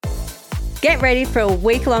Get ready for a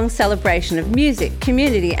week-long celebration of music,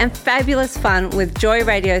 community and fabulous fun with Joy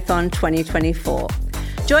Radiothon 2024.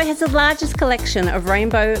 Joy has the largest collection of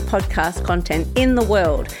rainbow podcast content in the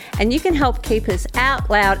world, and you can help keep us out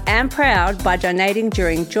loud and proud by donating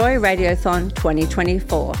during Joy Radiothon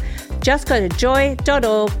 2024. Just go to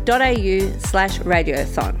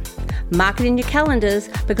joy.org.au/radiothon. Mark it in your calendars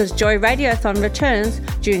because Joy Radiothon returns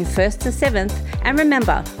June 1st to 7th, and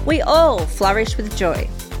remember, we all flourish with joy.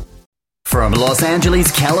 From Los Angeles,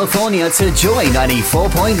 California to Joy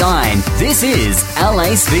 94.9, this is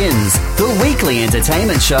LA Spins, the weekly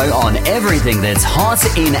entertainment show on everything that's hot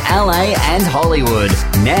in LA and Hollywood.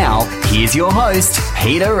 Now, here's your host,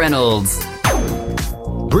 Peter Reynolds.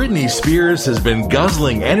 Britney Spears has been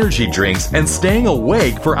guzzling energy drinks and staying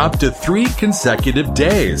awake for up to 3 consecutive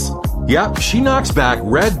days. Yep, she knocks back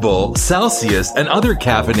Red Bull, Celsius, and other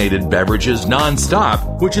caffeinated beverages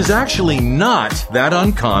nonstop, which is actually not that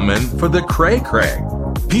uncommon for the cray-cray.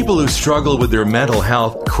 People who struggle with their mental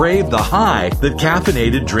health crave the high that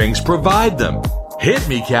caffeinated drinks provide them. Hit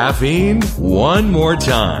me, caffeine, one more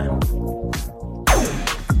time.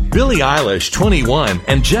 Billie Eilish, 21,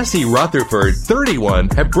 and Jesse Rutherford, 31,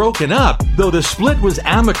 have broken up, though the split was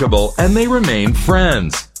amicable and they remain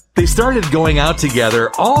friends. They started going out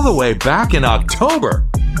together all the way back in October.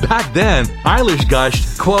 Back then, Eilish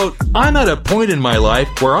gushed, quote, "I'm at a point in my life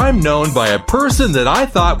where I'm known by a person that I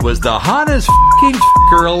thought was the hottest f***ing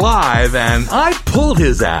f***er alive, and I pulled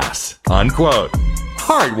his ass," unquote.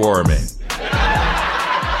 Heartwarming.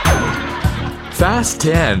 Fast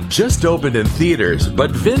 10 just opened in theaters,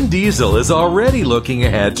 but Vin Diesel is already looking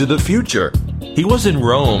ahead to the future. He was in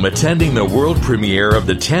Rome attending the world premiere of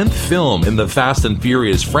the 10th film in the Fast and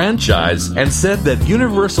Furious franchise and said that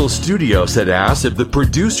Universal Studios had asked if the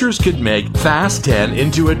producers could make Fast 10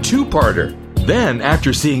 into a 2-parter. Then,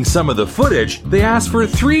 after seeing some of the footage, they asked for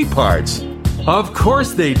 3 parts. Of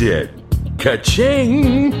course they did.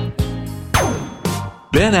 Ka-ching!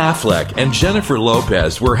 Ben Affleck and Jennifer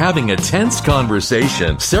Lopez were having a tense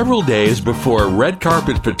conversation several days before red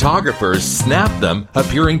carpet photographers snapped them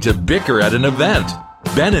appearing to bicker at an event.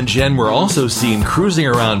 Ben and Jen were also seen cruising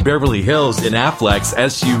around Beverly Hills in Affleck's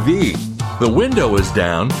SUV. The window was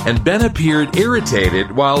down and Ben appeared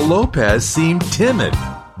irritated while Lopez seemed timid.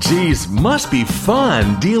 Geez, must be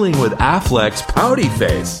fun dealing with Affleck's pouty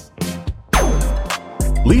face.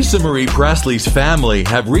 Lisa Marie Presley's family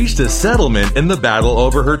have reached a settlement in the battle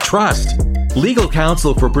over her trust. Legal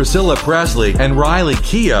counsel for Priscilla Presley and Riley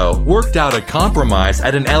Keough worked out a compromise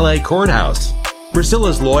at an LA courthouse.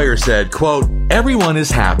 Priscilla's lawyer said, quote, "Everyone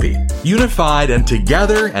is happy, unified and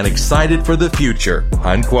together and excited for the future,"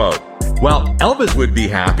 unquote. Well, Elvis would be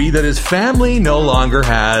happy that his family no longer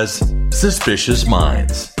has suspicious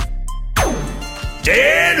minds.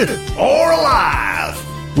 Dead or alive?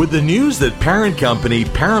 With the news that parent company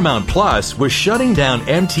Paramount Plus was shutting down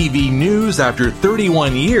MTV News after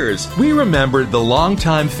 31 years, we remembered the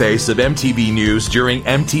longtime face of MTV News during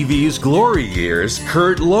MTV's glory years,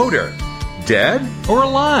 Kurt Loder. Dead or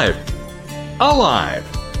alive? Alive.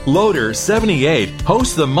 Loder, 78,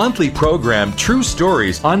 hosts the monthly program True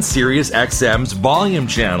Stories on Sirius XM's Volume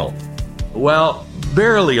channel. Well,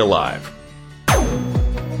 barely alive.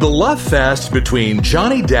 The love fest between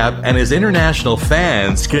Johnny Depp and his international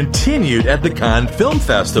fans continued at the Cannes Film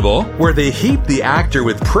Festival, where they heaped the actor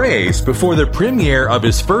with praise before the premiere of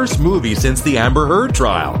his first movie since the Amber Heard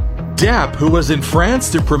trial. Depp, who was in France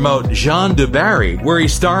to promote Jean de Barry, where he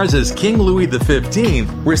stars as King Louis XV,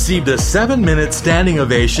 received a 7-minute standing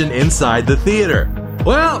ovation inside the theater.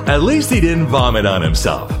 Well, at least he didn't vomit on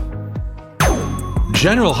himself.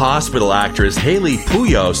 General Hospital actress Haley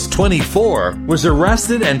Puyos, 24, was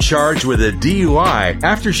arrested and charged with a DUI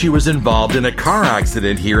after she was involved in a car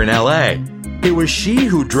accident here in LA. It was she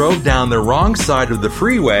who drove down the wrong side of the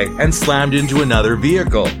freeway and slammed into another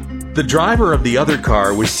vehicle. The driver of the other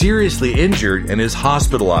car was seriously injured and is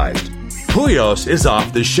hospitalized. Puyos is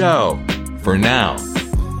off the show. For now.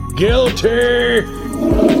 Guilty!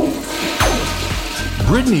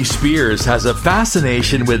 Britney Spears has a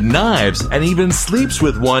fascination with knives and even sleeps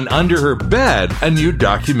with one under her bed, a new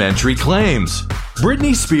documentary claims.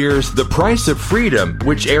 Britney Spears' The Price of Freedom,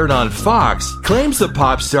 which aired on Fox, claims the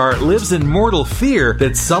pop star lives in mortal fear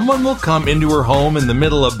that someone will come into her home in the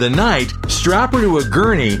middle of the night, strap her to a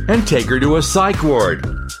gurney, and take her to a psych ward.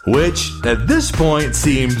 Which, at this point,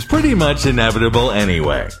 seems pretty much inevitable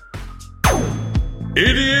anyway.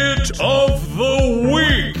 Idiot of the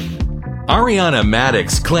Week! Ariana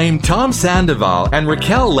Madix claimed Tom Sandoval and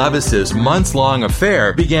Raquel Levis's months-long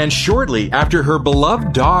affair began shortly after her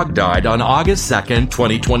beloved dog died on August 2nd,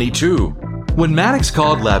 2022. When Maddox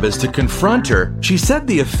called Levis to confront her, she said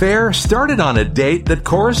the affair started on a date that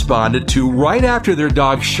corresponded to right after their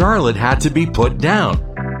dog Charlotte had to be put down.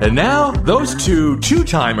 And now, those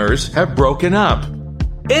two-timers have broken up.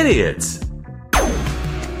 Idiots!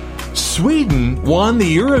 Sweden won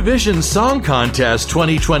the Eurovision Song Contest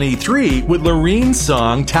 2023 with Lorene's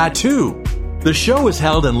song Tattoo. The show was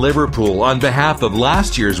held in Liverpool on behalf of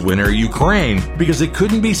last year's winner, Ukraine, because it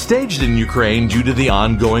couldn't be staged in Ukraine due to the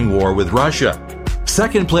ongoing war with Russia.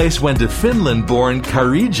 Second place went to Finland-born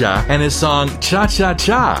Karija and his song Cha Cha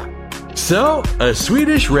Cha. So, a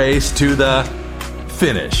Swedish race to the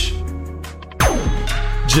finish.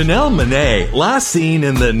 Janelle Monáe, last seen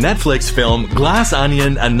in the Netflix film Glass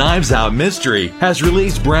Onion: A Knives Out Mystery, has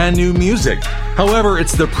released brand new music. However,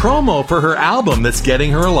 it's the promo for her album that's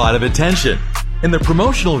getting her a lot of attention. In the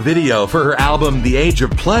promotional video for her album The Age of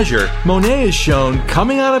Pleasure, Monáe is shown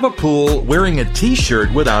coming out of a pool wearing a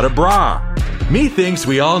t-shirt without a bra. Me thinks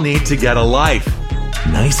we all need to get a life.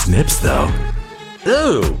 Nice nips though.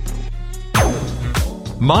 Ooh.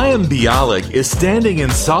 Mayim Bialik is standing in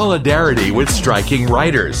solidarity with striking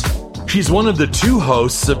writers. She's one of the two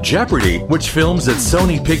hosts of Jeopardy, which films at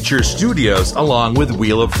Sony Pictures Studios along with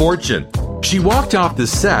Wheel of Fortune. She walked off the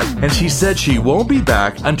set and she said she won't be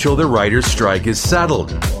back until the writer's strike is settled.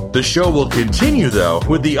 The show will continue though,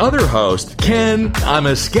 with the other host, Ken I'm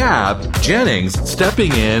a Scab Jennings,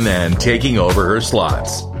 stepping in and taking over her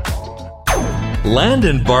slots.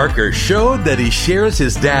 Landon Barker showed that he shares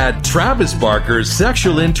his dad, Travis Barker's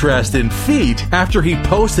sexual interest in feet after he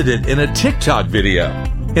posted it in a TikTok video.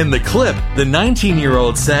 In the clip, the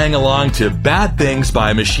 19-year-old sang along to Bad Things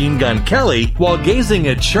by Machine Gun Kelly while gazing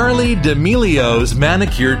at Charlie D'Amelio's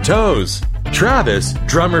manicured toes. Travis,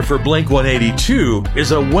 drummer for Blink-182,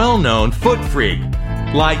 is a well-known foot freak.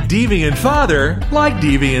 Like deviant father, like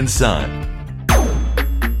deviant son.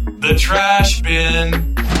 The trash bin.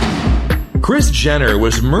 Kris Jenner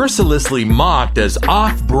was mercilessly mocked as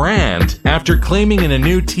off-brand after claiming in a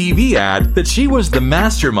new TV ad that she was the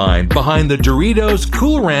mastermind behind the Doritos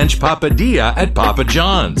Cool Ranch Papadilla at Papa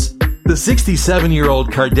John's. The 67-year-old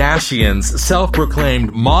Kardashian's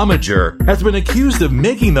self-proclaimed momager has been accused of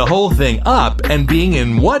making the whole thing up and being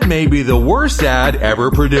in what may be the worst ad ever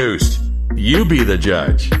produced. You be the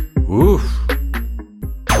judge. Oof.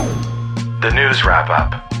 The news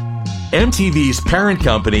wrap-up. MTV's parent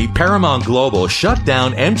company, Paramount Global, shut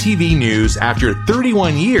down MTV News after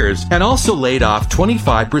 31 years and also laid off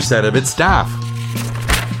 25% of its staff.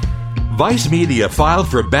 Vice Media filed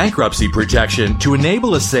for bankruptcy protection to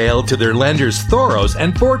enable a sale to their lenders Thoros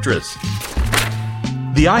and Fortress.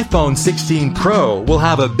 The iPhone 16 Pro will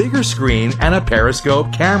have a bigger screen and a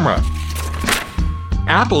periscope camera.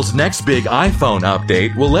 Apple's next big iPhone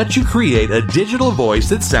update will let you create a digital voice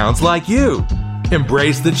that sounds like you.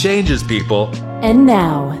 Embrace the changes, people. And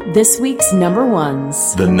now, this week's number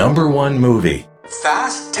ones. The number one movie.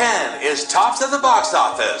 Fast 10 is tops at the box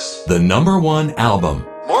office. The number one album.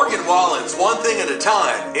 Morgan Wallen's One Thing at a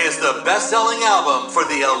Time is the best-selling album for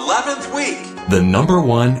the 11th week. The number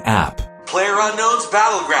one app. PlayerUnknown's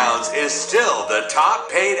Battlegrounds is still the top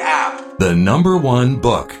paid app. The number one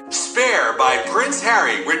book. Spare by Prince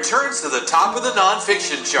Harry returns to the top of the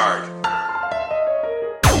nonfiction chart.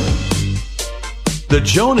 The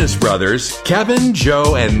Jonas Brothers, Kevin,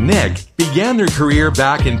 Joe, and Nick, began their career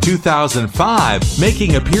back in 2005,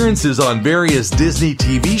 making appearances on various Disney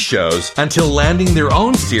TV shows until landing their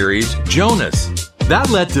own series, Jonas. That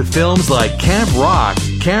led to films like Camp Rock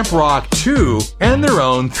 2, and their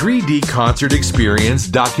own 3D concert experience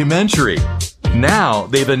documentary. Now,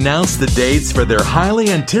 they've announced the dates for their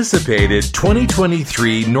highly anticipated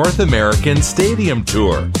 2023 North American Stadium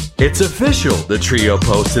Tour. It's official, the trio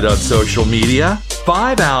posted on social media.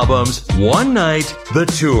 5 albums, 1 night, the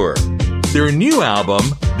tour. Their new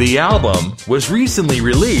album, The Album, was recently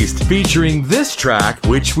released, featuring this track,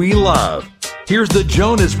 which we love. Here's the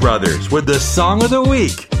Jonas Brothers with the song of the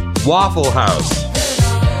week, Waffle House.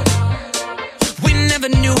 We never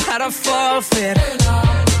knew how to forfeit,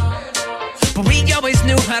 but we always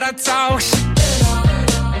knew how to talk.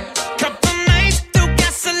 Couple nights threw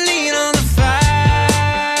gasoline on the fire.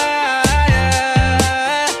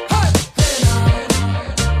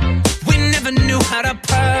 We never knew how to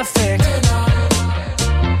perfect,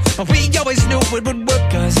 but we always knew it would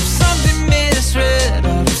work. Cause if something misread,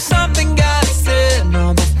 or if something got said,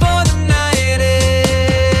 no, before the night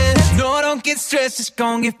ends, no, don't get stressed, it's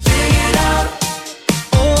gonna get figured out.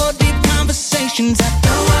 All deep conversations at the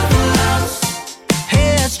Waffle House.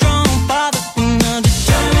 Headstrong father,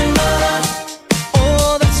 determined mother.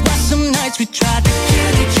 Oh, that's why some nights we tried to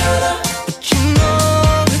kill each other, but you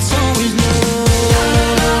know it's always love.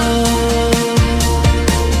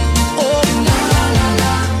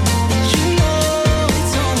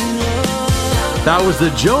 That was the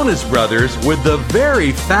Jonas Brothers with the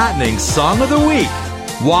very fattening Song of the Week,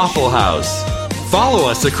 Waffle House. Follow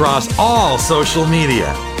us across all social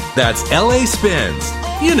media. That's LA Spins,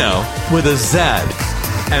 you know, with a Z.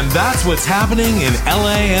 And that's what's happening in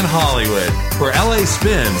LA and Hollywood. For LA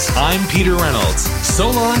Spins, I'm Peter Reynolds. So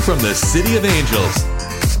long from the City of Angels.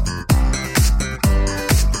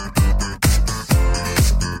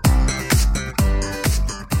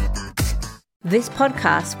 This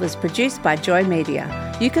podcast was produced by Joy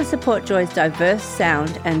Media. You can support Joy's diverse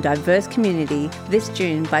sound and diverse community this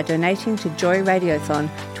June by donating to Joy Radiothon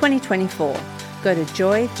 2024. Go to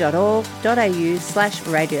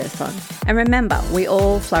joy.org.au/radiothon. And remember, we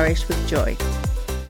all flourish with joy.